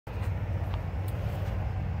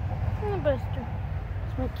on, Buster.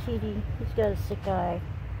 It's my kitty. He's got a sick eye.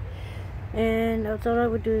 And I thought I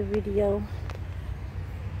would do a video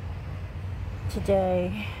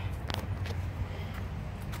today.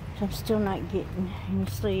 I'm still not getting any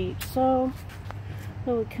sleep. So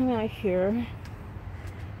I would come out here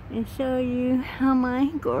and show you how my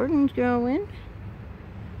garden's growing.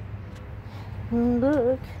 And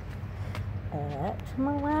look at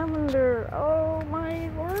my lavender. Oh my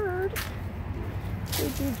word.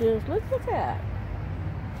 Did you just look at that?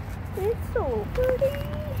 It's so pretty.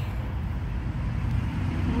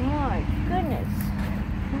 My goodness.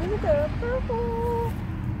 Look at the purple.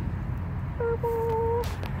 Purple.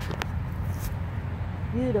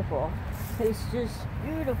 Beautiful. It's just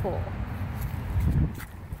beautiful.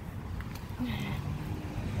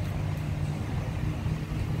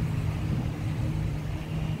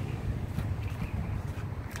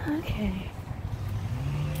 Okay.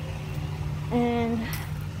 And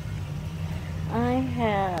I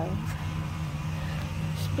have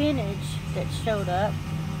spinach that showed up.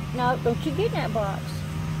 No, don't you get in that box.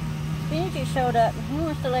 Spinach that showed up, and he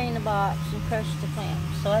wants to lay in the box and crush the plant.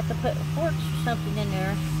 So I have to put forks or something in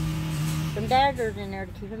there, some daggers in there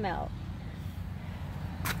to keep him out.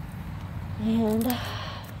 And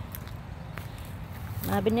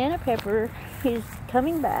my banana pepper is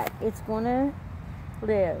coming back. It's gonna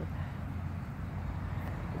live.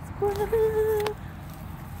 It's gonna live.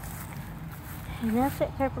 And that's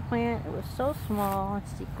that pepper plant. It was so small and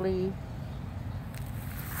sickly.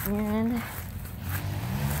 And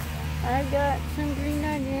I got some green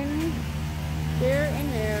onion there and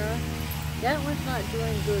there. That one's not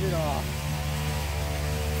doing good at all.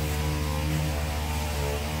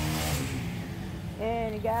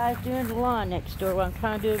 And the guy's doing the lawn next door while I'm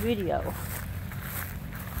trying to do a video.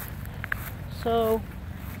 So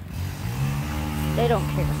they don't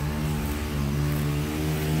care.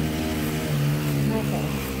 Okay.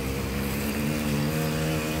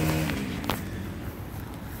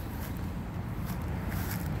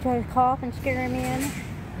 Try to cough and scare him in.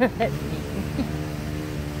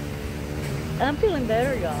 I'm feeling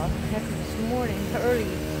better, y'all. After this morning, early,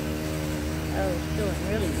 I was feeling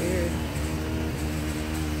really weird.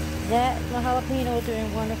 My jalapeno is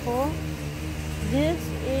doing wonderful. This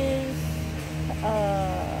is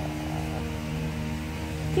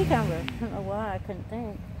cucumber. I don't know why I couldn't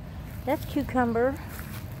think. That's cucumber.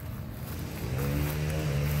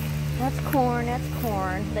 That's corn. That's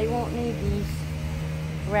corn. They won't need these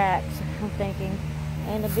racks, I'm thinking.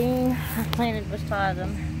 And the bean I planted beside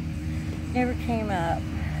them never came up.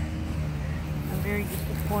 I'm very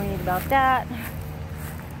disappointed about that.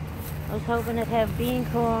 I was hoping to have bean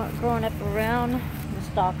growing up around the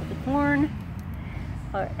stalk of the corn.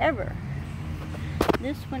 However,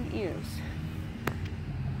 this one is.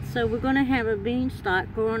 So we're going to have a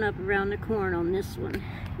beanstalk growing up around the corn on this one.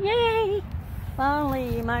 Yay!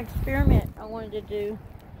 Finally, my experiment I wanted to do.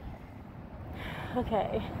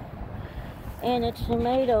 Okay. And the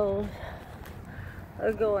tomatoes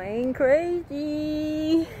are going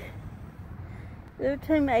crazy. There are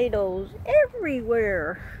tomatoes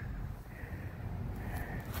everywhere.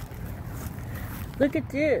 Look at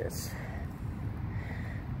this.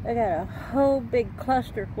 I got a whole big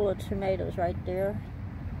cluster full of tomatoes right there,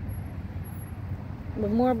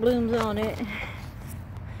 with more blooms on it.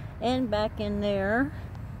 And back in there,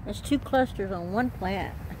 there's 2 clusters on one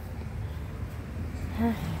plant.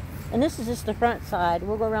 And this is just the front side.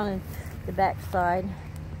 We'll go around the back side.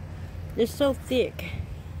 They're so thick.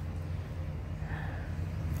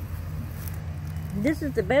 This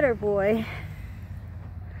is the better boy.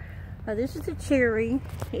 This is a cherry.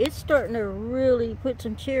 It's starting to really put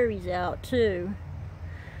some cherries out too.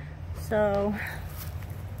 So,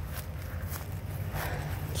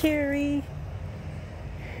 cherry.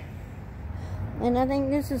 And I think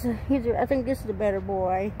this is the better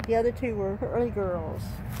boy. The other 2 were early girls.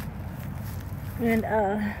 And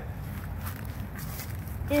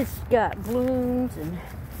it's got blooms and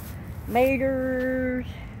tomatoes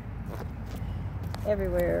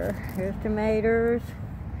everywhere. Here's tomatoes.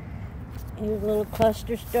 Here's a little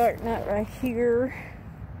cluster starting out right here.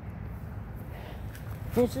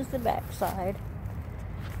 This is the back side.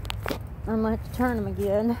 I'm going to have to turn them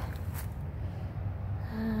again.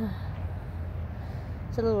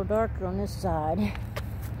 It's a little darker on this side.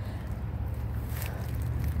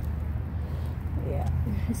 Yeah,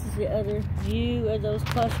 this is the other view of those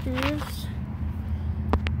clusters.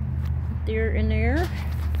 There and there.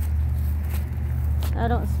 I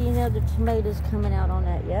don't see any other tomatoes coming out on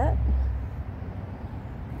that yet.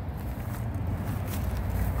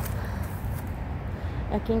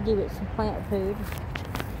 I can give it some plant food.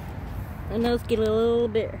 And those get a little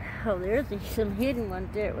bit, oh, there's some hidden ones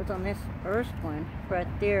there. It was on this first one right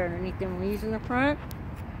there underneath them leaves in the front.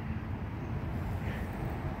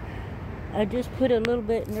 I just put a little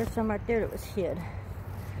bit, and there's some right there that was hid.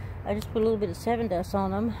 I just put a little bit of Sevin Dust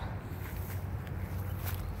on them.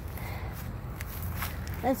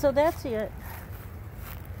 And so that's it.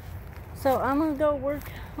 So I'm going to go work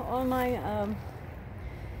on my, on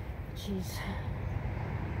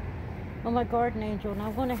my garden angel, and I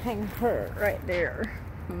want to hang her right there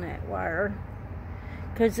on that wire.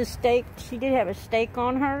 Because the stake, she did have a stake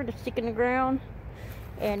on her to stick in the ground,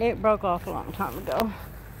 and it broke off a long time ago.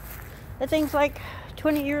 That thing's like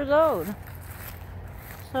 20 years old.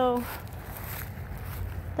 So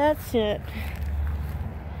that's it.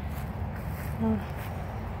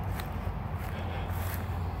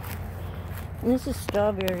 And this is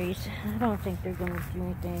strawberries. I don't think they're going to do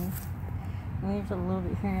anything. Maybe it's a little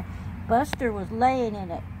bit here. Buster was laying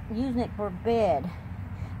in it, using it for a bed.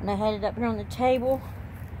 And I had it up here on the table.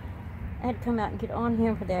 I had to come out and get on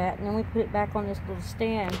him for that. And then we put it back on this little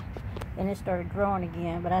stand. And it started growing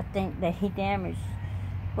again. But I think that he damaged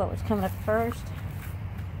what was coming up first.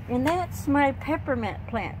 And that's my peppermint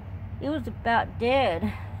plant. It was about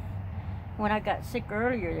dead when I got sick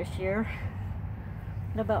earlier this year.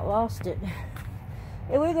 I about lost it.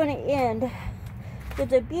 And we're going to end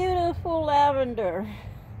with a beautiful lavender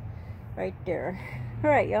right there. All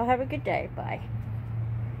right, y'all have a good day. Bye.